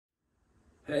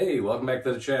Hey, welcome back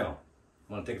to the channel.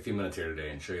 I want to take a few minutes here today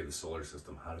and show you the solar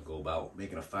system, how to go about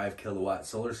making a 5 kilowatt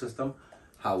solar system,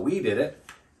 how we did it,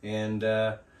 and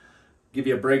give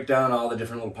you a breakdown of all the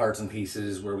different little parts and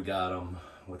pieces, where we got them,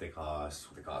 what they cost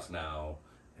now,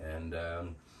 and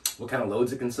what kind of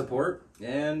loads it can support,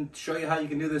 and show you how you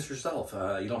can do this yourself.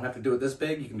 You don't have to do it this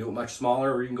big, you can do it much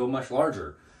smaller, or you can go much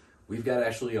larger. We've got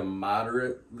actually a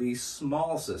moderately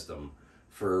small system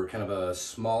for kind of a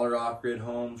smaller off-grid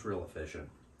homes, real efficient.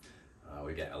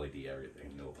 We got LED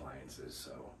everything, no appliances.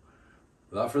 So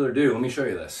without further ado, let me show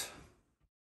you this.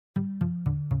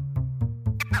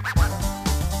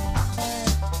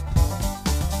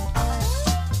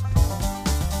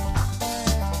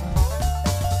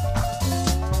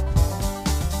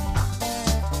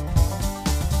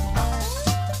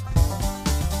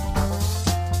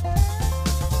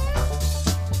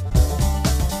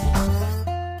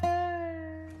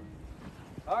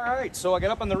 Alright, so I got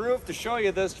up on the roof to show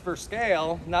you this for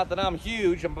scale. Not that I'm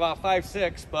huge, I'm about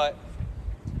 5'6", but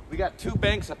we got 2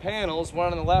 banks of panels,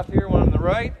 one on the left here, one on the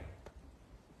right.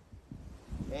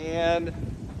 And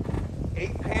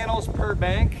 8 panels per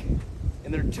bank,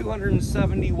 and they're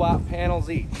 270 watt panels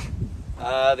each.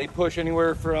 They push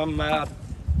anywhere from,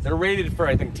 they're rated for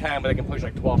I think 10, but they can push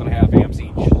like 12.5 amps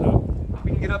each. So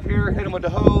we can get up here, hit them with the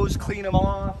hose, clean them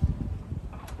off.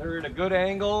 They're at a good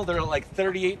angle. They're at like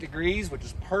 38 degrees, which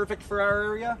is perfect for our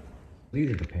area.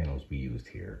 These are the panels we used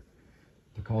here.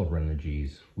 They're called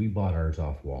Renogy's. We bought ours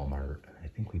off Walmart. I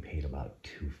think we paid about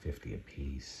 $2.50 a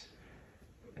piece.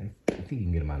 I think you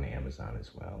can get them on Amazon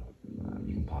as well.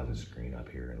 You can pause the screen up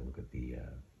here and look at the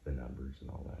numbers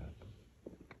and all that.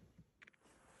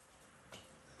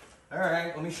 All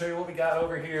right, let me show you what we got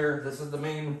over here. This is the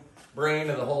main brain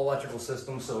of the whole electrical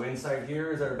system. So inside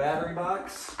here is our battery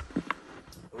box.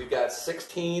 We've got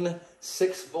 16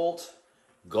 6-volt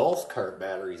golf cart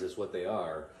batteries is what they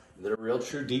are. They're real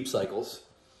true deep cycles.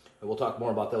 And we'll talk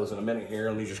more about those in a minute here.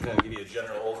 Let me just kind of give you a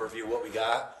general overview of what we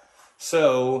got.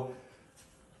 So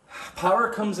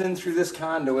power comes in through this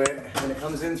conduit, and it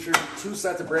comes in through 2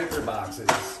 sets of breaker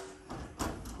boxes.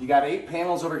 You got 8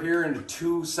 panels over here and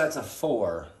 2 sets of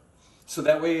 4. So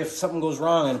that way if something goes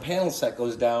wrong and a panel set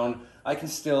goes down, I can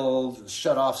still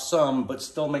shut off some, but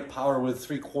still make power with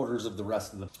 3/4 of the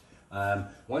rest of them.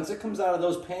 Once it comes out of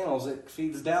those panels, it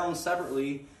feeds down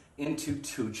separately into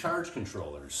 2 charge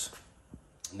controllers.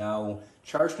 Now,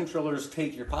 charge controllers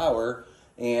take your power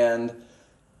and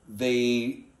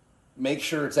they make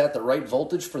sure it's at the right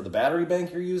voltage for the battery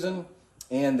bank you're using,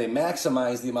 and they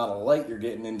maximize the amount of light you're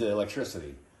getting into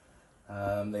electricity.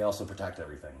 They also protect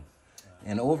everything.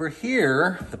 And over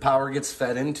here, the power gets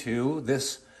fed into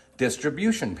this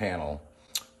distribution panel.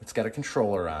 It's got a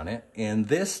controller on it, and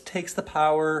this takes the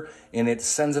power and it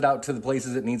sends it out to the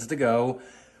places it needs to go,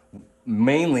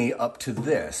 mainly up to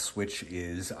this, which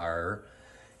is our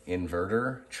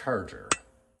inverter charger.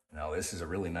 Now this is a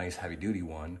really nice heavy duty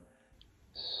one.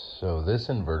 So this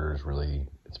inverter is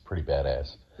it's pretty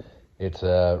badass. It's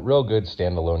a real good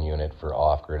standalone unit for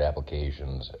off-grid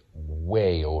applications,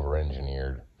 way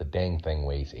over-engineered. The dang thing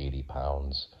weighs 80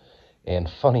 pounds. And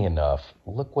funny enough,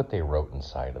 look what they wrote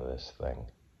inside of this thing.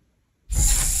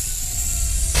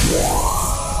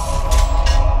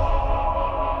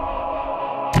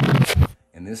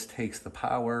 And this takes the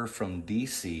power from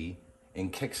DC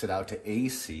and kicks it out to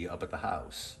AC up at the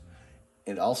house.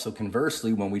 And also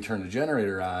conversely, when we turn the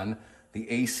generator on, the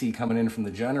AC coming in from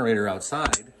the generator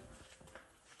outside,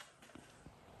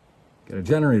 got a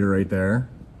generator right there,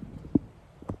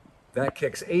 that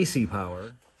kicks AC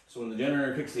power. So when the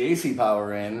generator kicks the AC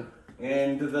power in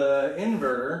into the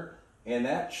inverter, and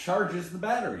that charges the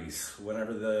batteries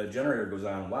whenever the generator goes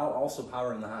on, while also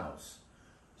powering the house.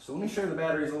 So let me show you the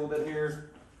batteries a little bit here.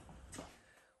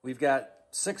 We've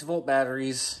got 6-volt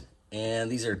batteries,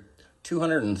 and these are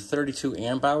 232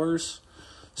 amp hours.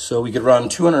 So we could run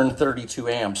 232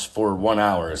 amps for 1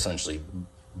 hour essentially,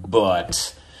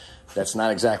 but that's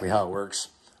not exactly how it works.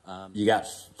 You got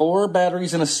 4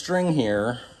 batteries in a string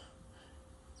here,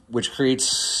 which creates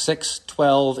 6,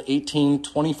 12, 18,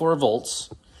 24 volts.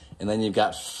 And then you've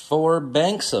got 4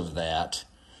 banks of that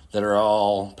are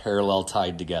all parallel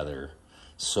tied together.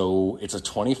 So it's a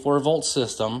 24 volt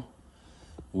system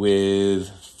with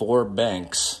 4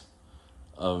 banks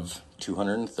of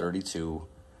 232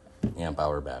 amp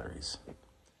hour batteries.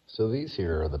 So these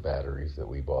here are the batteries that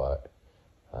we bought.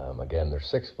 Again, they're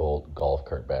 6-volt golf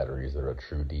cart batteries. They're a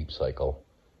true deep cycle.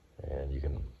 And you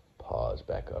can pause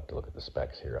back up to look at the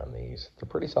specs here on these. They're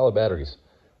pretty solid batteries.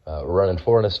 We're running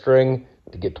 4 in a string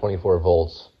to get 24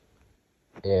 volts.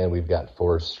 And we've got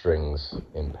 4 strings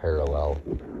in parallel,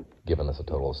 giving us a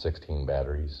total of 16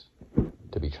 batteries.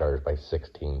 to be charged by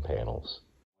 16 panels.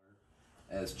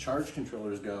 As charge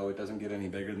controllers go, it doesn't get any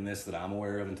bigger than this that I'm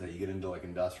aware of until you get into like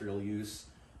industrial use.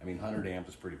 I mean, 100 amp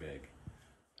is pretty big.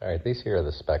 All right, these here are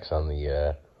the specs on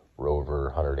the Rover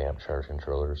 100 amp charge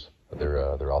controllers.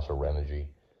 They're also Renogy.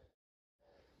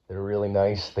 They're really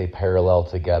nice. They parallel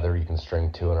together. You can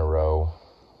string 2 in a row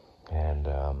and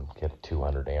get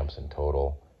 200 amps in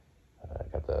total. I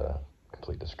got the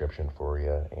complete description for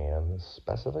you and the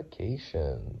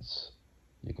specifications.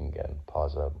 You can, again,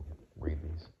 pause up, read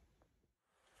these.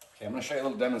 Okay, I'm going to show you a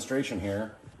little demonstration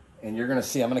here. And you're going to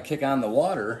see I'm going to kick on the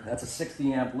water. That's a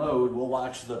 60 amp load. We'll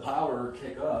watch the power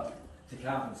kick up to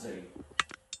compensate.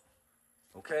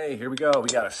 Okay, here we go. We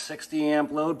got a 60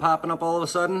 amp load popping up all of a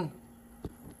sudden.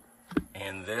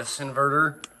 And this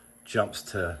inverter jumps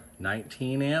to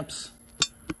 19 amps,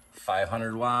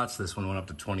 500 watts. This one went up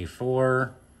to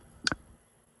 24.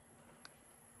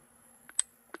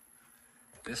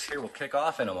 This here will kick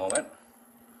off in a moment.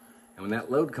 And when that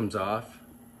load comes off,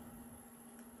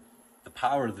 the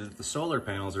power that the solar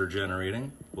panels are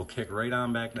generating will kick right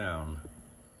on back down.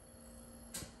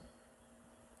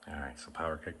 All right, so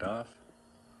power kicked off.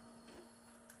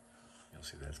 You'll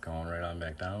see that's going right on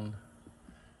back down.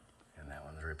 And that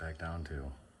one's right back down too.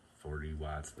 40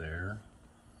 watts there,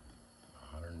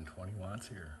 120 watts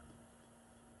here.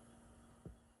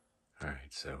 All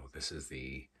right, so this is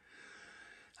the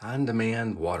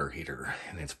on-demand water heater,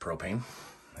 and it's propane.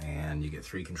 And you get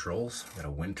 3 controls. You got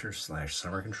a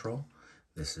winter/summer control.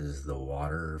 This is the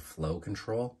water flow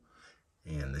control.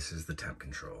 And this is the temp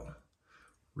control.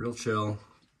 Real chill.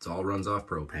 It all runs off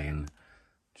propane.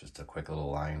 Just a quick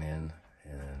little line in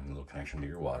and a little connection to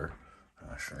your water.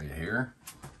 I'll show you here.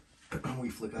 We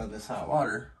flick on this hot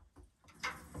water.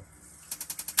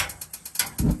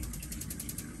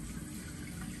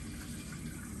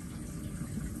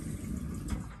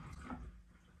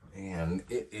 And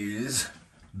it is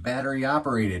battery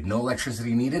operated, no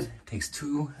electricity needed. It takes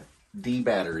 2 D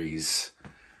batteries.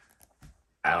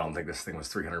 I don't think this thing was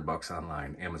 300 bucks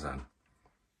online, Amazon.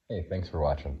 Hey, thanks for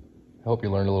watching. I hope you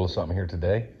learned a little something here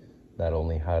today. Not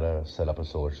only how to set up a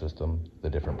solar system, the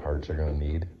different parts you're going to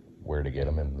need, where to get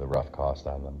them, and the rough cost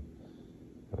on them.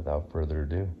 Without further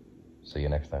ado, see you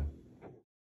next time.